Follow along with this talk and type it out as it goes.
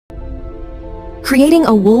Creating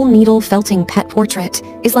a wool needle felting pet portrait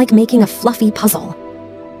is like making a fluffy puzzle.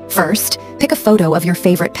 First, pick a photo of your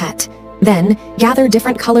favorite pet. Then, gather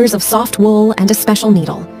different colors of soft wool and a special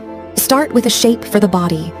needle. Start with a shape for the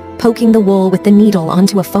body, poking the wool with the needle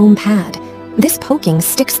onto a foam pad. This poking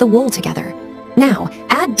sticks the wool together. Now,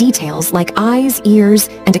 add details like eyes, ears,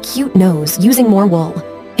 and a cute nose using more wool.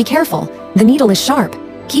 Be careful, the needle is sharp.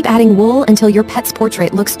 Keep adding wool until your pet's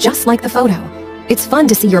portrait looks just like the photo. It's fun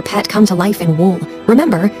to see your pet come to life in wool.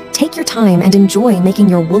 Remember, take your time and enjoy making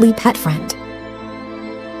your woolly pet friend.